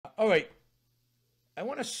All right. I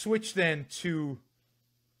want to switch then to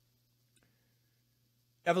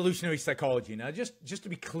evolutionary psychology. Now, just to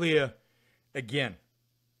be clear, again,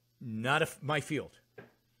 not my field.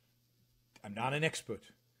 I'm not an expert.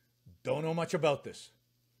 Don't know much about this.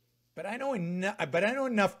 But I know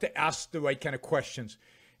enough to ask the right kind of questions.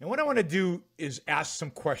 And what I want to do is ask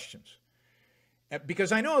some questions.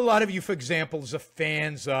 Because I know a lot of you, for example, are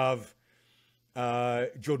fans of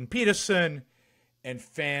Jordan Peterson and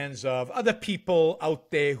fans of other people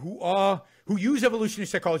out there who use evolutionary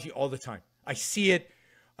psychology all the time. I see it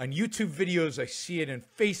on YouTube videos. I see it on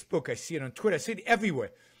Facebook. I see it on Twitter. I see it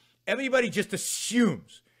everywhere. Everybody just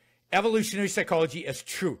assumes evolutionary psychology as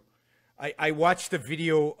true. I watched a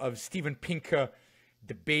video of Steven Pinker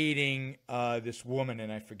debating this woman,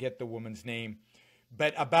 and I forget the woman's name,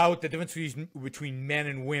 but about the difference between men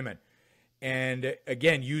and women. And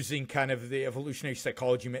again, using kind of the evolutionary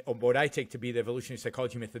psychology, or what I take to be the evolutionary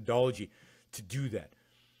psychology methodology to do that.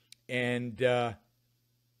 And,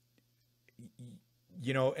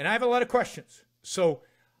 you know, and I have a lot of questions. So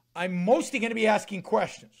I'm mostly going to be asking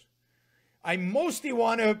questions. I mostly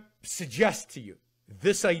want to suggest to you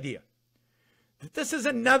this idea that this is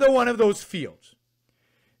another one of those fields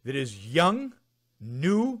that is young,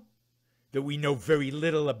 new, that we know very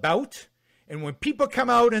little about. And when people come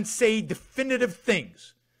out and say definitive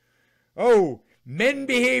things, oh, men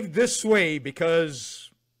behave this way because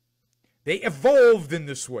they evolved in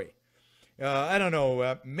this way. I don't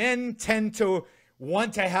know, men tend to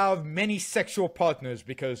want to have many sexual partners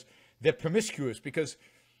because they're promiscuous, because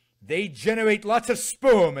they generate lots of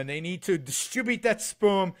sperm and they need to distribute that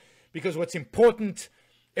sperm because what's important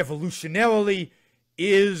evolutionarily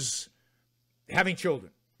is having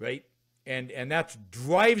children, right? And that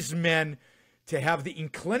drives men to have the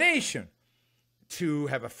inclination to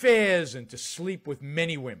have affairs and to sleep with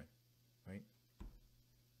many women, right?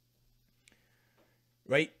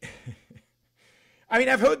 Right? I mean,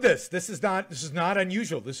 I've heard this. This is not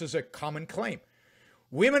unusual. This is a common claim.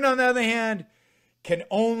 Women, on the other hand, can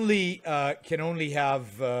only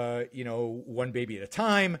have you know, one baby at a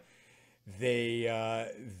time. They are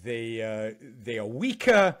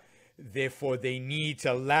weaker, therefore they need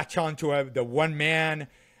to latch on to the one man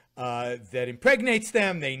that impregnates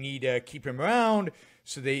them. They need to keep him around,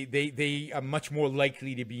 so they are much more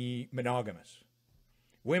likely to be monogamous.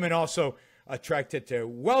 Women also attracted to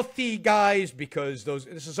wealthy guys because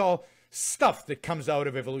this is all stuff that comes out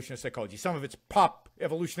of evolutionary psychology. Some of it's pop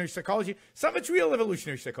evolutionary psychology, some of it's real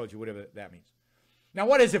evolutionary psychology, whatever that means. Now,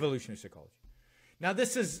 what is evolutionary psychology? Now,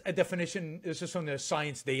 this is a definition. This is from the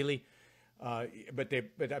Science Daily, but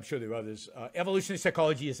I'm sure there are others. Evolutionary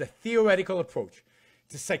psychology is a theoretical approach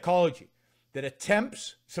to psychology that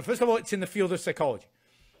attempts, so first of all, it's in the field of psychology,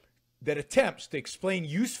 that attempts to explain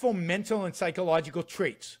useful mental and psychological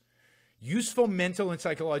traits,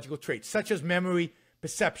 such as memory,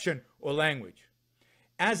 perception, or language,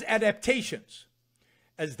 as adaptations,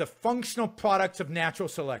 as the functional products of natural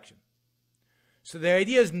selection. So the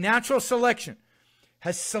idea is natural selection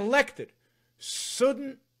has selected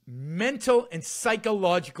certain mental and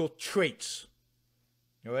psychological traits.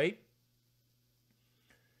 All right?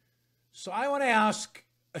 So I want to ask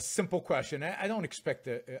a simple question. I don't expect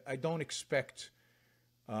an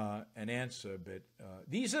answer, but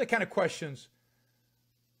these are the kind of questions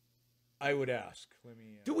I would ask.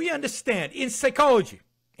 Do we understand in psychology?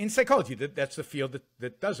 That's the field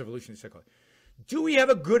that does evolutionary psychology. Do we have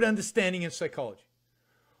a good understanding in psychology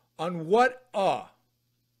on what are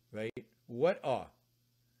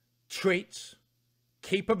traits,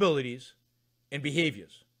 capabilities, and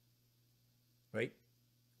behaviors? Right?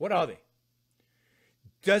 What are they?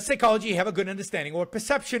 Does psychology have a good understanding, or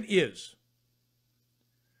perception is?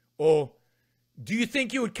 Or do you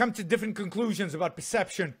think you would come to different conclusions about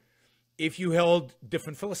perception if you held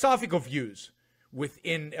different philosophical views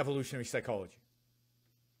within evolutionary psychology?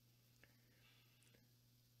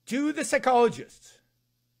 Do the psychologists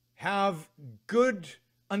have good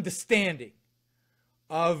understanding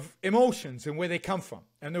of emotions and where they come from,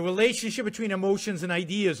 and the relationship between emotions and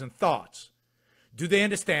ideas and thoughts? Do they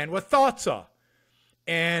understand what thoughts are?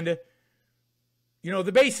 And, you know,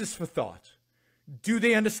 the basis for thought. Do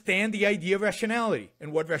they understand the idea of rationality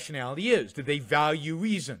and what rationality is? Do they value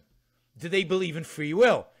reason? Do they believe in free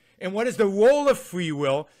will? And what is the role of free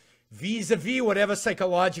will vis-a-vis whatever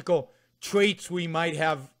psychological traits we might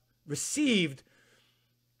have received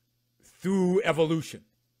through evolution,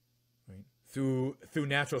 right? Through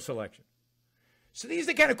natural selection? So these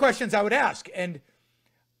are the kind of questions I would ask. And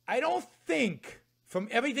I don't think, from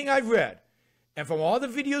everything I've read and from all the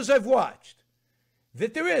videos I've watched,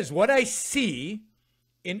 that there is. What I see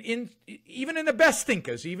even in the best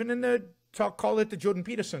thinkers, even in the call it the Jordan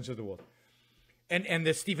Petersons of the world, and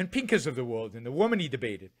the Steven Pinkers of the world, and the woman he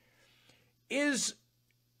debated, is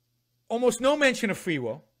almost no mention of free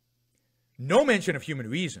will, no mention of human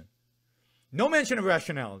reason, no mention of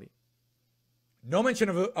rationality, no mention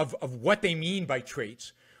of what they mean by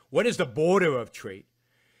traits. What is the border of trait?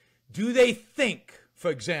 Do they think,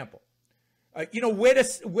 for example, where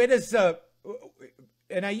does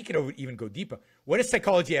and now you can even go deeper. What is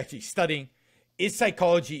psychology actually studying? Is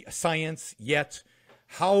psychology a science yet?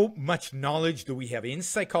 How much knowledge do we have in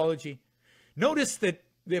psychology? Notice that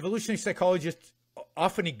the evolutionary psychologists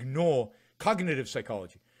often ignore cognitive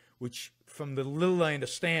psychology, which, from the little I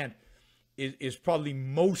understand, is probably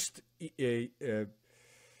most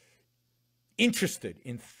interested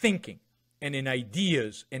in thinking and in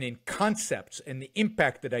ideas and in concepts and the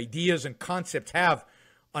impact that ideas and concepts have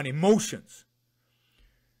on emotions.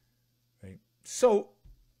 Right? So,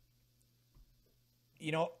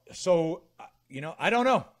 I don't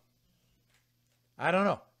know.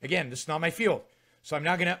 Again, this is not my field, so I'm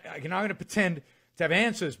not gonna pretend to have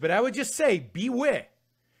answers. But I would just say, beware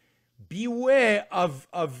of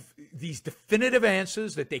these definitive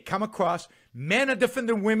answers that they come across. Men are different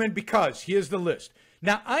than women because here's the list.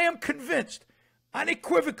 Now, I am convinced,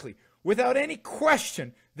 unequivocally, without any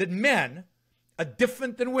question, that men are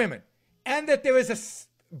different than women, and that there is a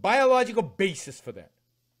biological basis for that.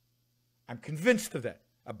 I'm convinced of that.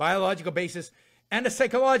 A biological basis and a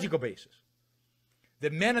psychological basis.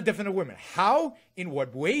 That men are different than women. How? In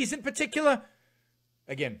what ways in particular?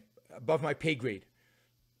 Again, above my pay grade.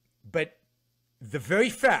 But the very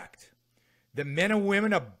fact that men and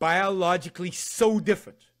women are biologically so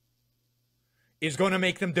different is going to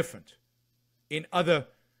make them different in the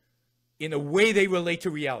way they relate to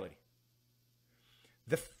reality.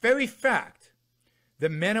 The very fact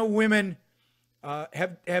that men and women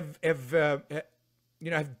have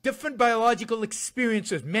different biological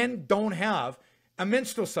experiences. Men don't have a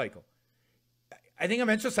menstrual cycle. I think a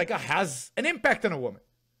menstrual cycle has an impact on a woman.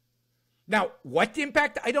 Now, what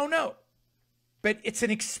impact? I don't know. But it's an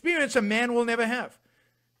experience a man will never have.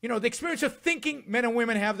 The experience of thinking, men and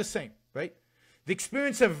women have the same, right? The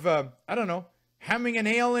experience of, hammering a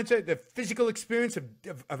nail into the physical experience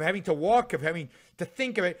of having to walk, of having to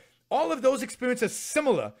think of it. All of those experiences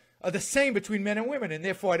are the same between men and women. And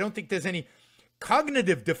therefore, I don't think there's any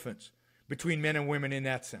cognitive difference between men and women in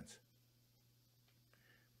that sense.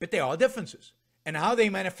 But there are differences. And how they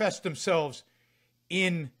manifest themselves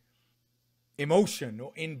in emotion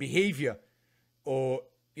or in behavior or,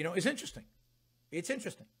 is interesting. It's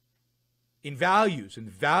interesting. In values and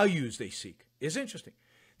the values they seek is interesting.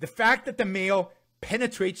 The fact that the male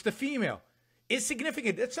penetrates the female is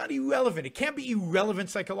significant. That's not irrelevant. It can't be irrelevant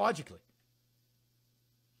psychologically.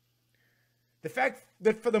 The fact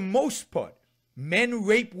that for the most part, men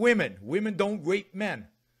rape women, women don't rape men,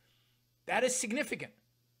 that is significant.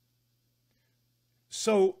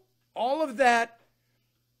 So all of that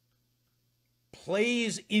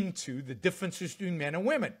plays into the differences between men and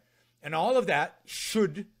women. And all of that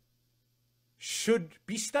should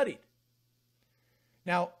be studied.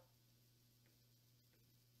 Now,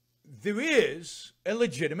 there is a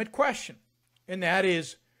legitimate question, and that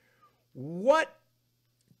is, what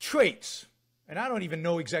traits, and I don't even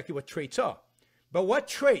know exactly what traits are, but what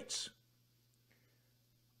traits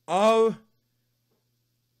are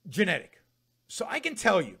genetic? So I can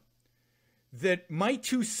tell you that my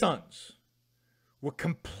two sons were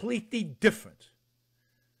completely different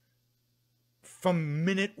from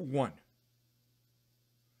minute one.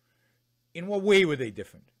 In what way were they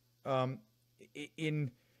different?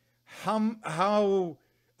 In how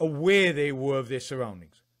aware they were of their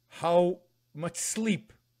surroundings, how much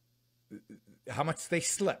sleep, how much they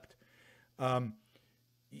slept, whether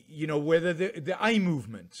the eye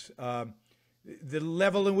movements, the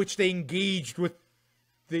level in which they engaged with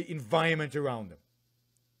the environment around them,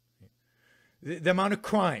 the amount of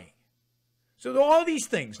crying. So there are all these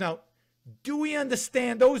things. Now, do we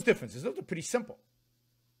understand those differences? Those are pretty simple.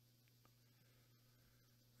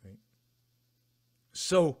 Right?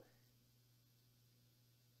 So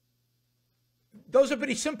those are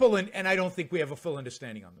pretty simple, and I don't think we have a full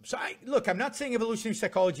understanding on them. So I'm not saying evolutionary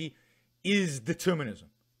psychology is determinism,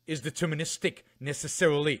 is deterministic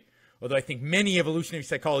necessarily, although I think many evolutionary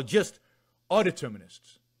psychologists are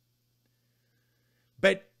determinists.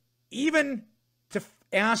 But even to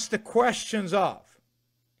ask the questions of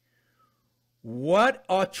what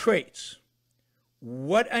are traits,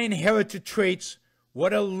 what are inherited traits,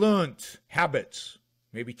 what are learned habits,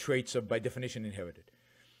 maybe traits are by definition inherited,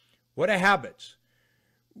 what are habits,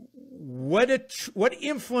 what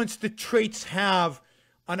influence do traits have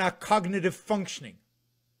on our cognitive functioning?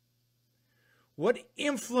 What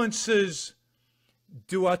influences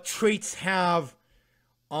do our traits have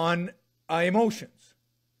on our emotions,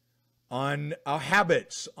 on our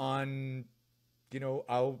habits, on,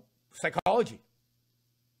 our psychology,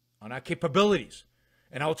 on our capabilities,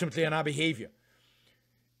 and ultimately on our behavior?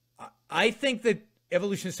 I think that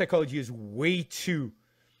evolutionary psychology is way too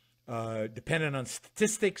dependent on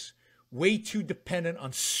statistics, way too dependent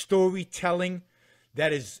on storytelling,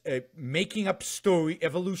 that is making up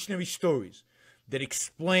evolutionary stories that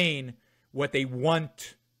explain what they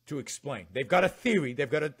want to explain. They've got a theory,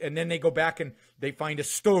 and then they go back and they find a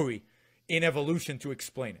story in evolution to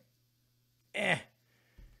explain it.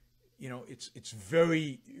 It's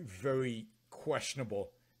very, very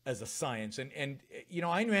questionable as a science. And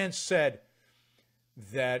Ayn Rand said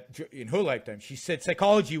that in her lifetime, she said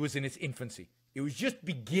psychology was in its infancy. It was just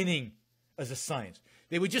beginning as a science.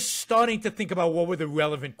 They were just starting to think about what were the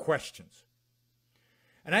relevant questions.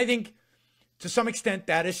 And I think to some extent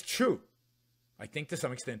that is true. And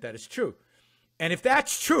if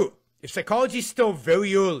that's true, if psychology is still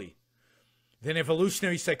very early, then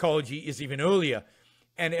evolutionary psychology is even earlier.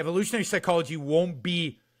 And evolutionary psychology won't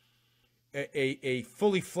be a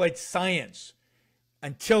fully fledged science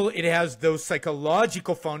until it has those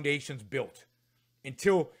psychological foundations built,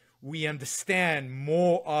 until we understand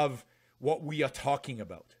more of what we are talking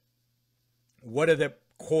about. What are the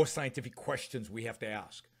core scientific questions we have to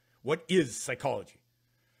ask? What is psychology?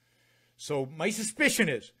 So my suspicion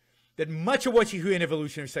is that much of what you hear in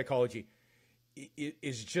evolutionary psychology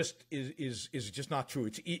is just not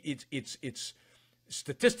true. It's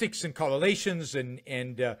statistics and correlations and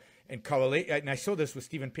I saw this with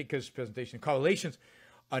Steven Pinker's presentation.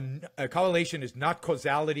 A correlation is not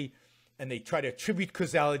causality, and they try to attribute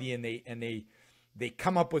causality, and they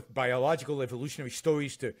come up with biological evolutionary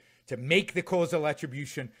stories to make the causal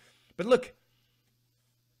attribution. But look,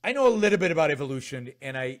 I know a little bit about evolution,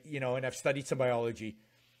 and I've studied some biology,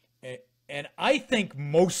 and I think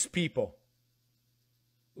most people,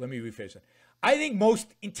 let me rephrase that. I think most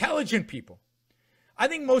intelligent people,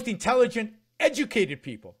 educated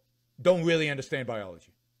people don't really understand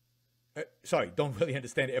biology. Don't really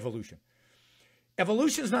understand evolution.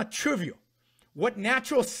 Evolution is not trivial. What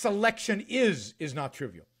natural selection is not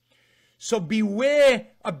trivial. So beware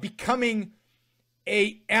of becoming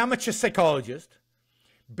an amateur psychologist.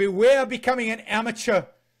 Beware of becoming an amateur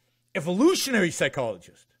evolutionary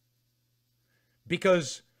psychologist.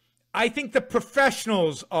 Because I think the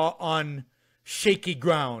professionals are on shaky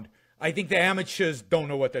ground. I think the amateurs don't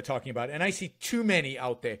know what they're talking about. And I see too many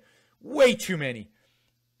out there, way too many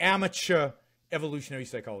amateur evolutionary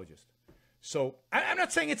psychologists. So I'm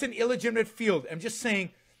not saying it's an illegitimate field. I'm just saying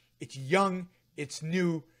it's young, it's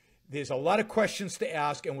new. There's a lot of questions to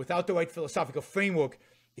ask. And without the right philosophical framework,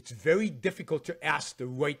 it's very difficult to ask the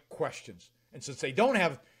right questions. And since they don't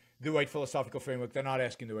have the right philosophical framework, they're not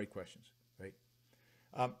asking the right questions, right?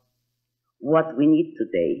 What we need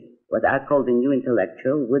today, what I call the new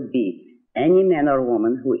intellectual, would be any man or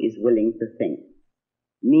woman who is willing to think.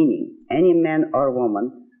 Meaning, any man or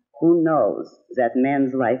woman who knows that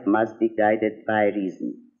man's life must be guided by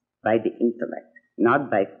reason, by the intellect, not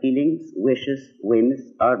by feelings, wishes, whims,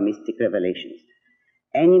 or mystic revelations.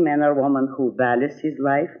 Any man or woman who values his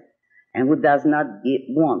life and who does not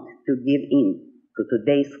want to give in to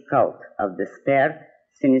today's cult of despair,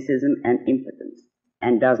 cynicism, and impotence,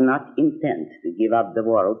 and does not intend to give up the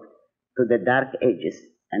world to the dark ages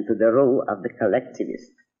and to the rule of the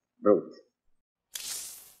collectivist brute.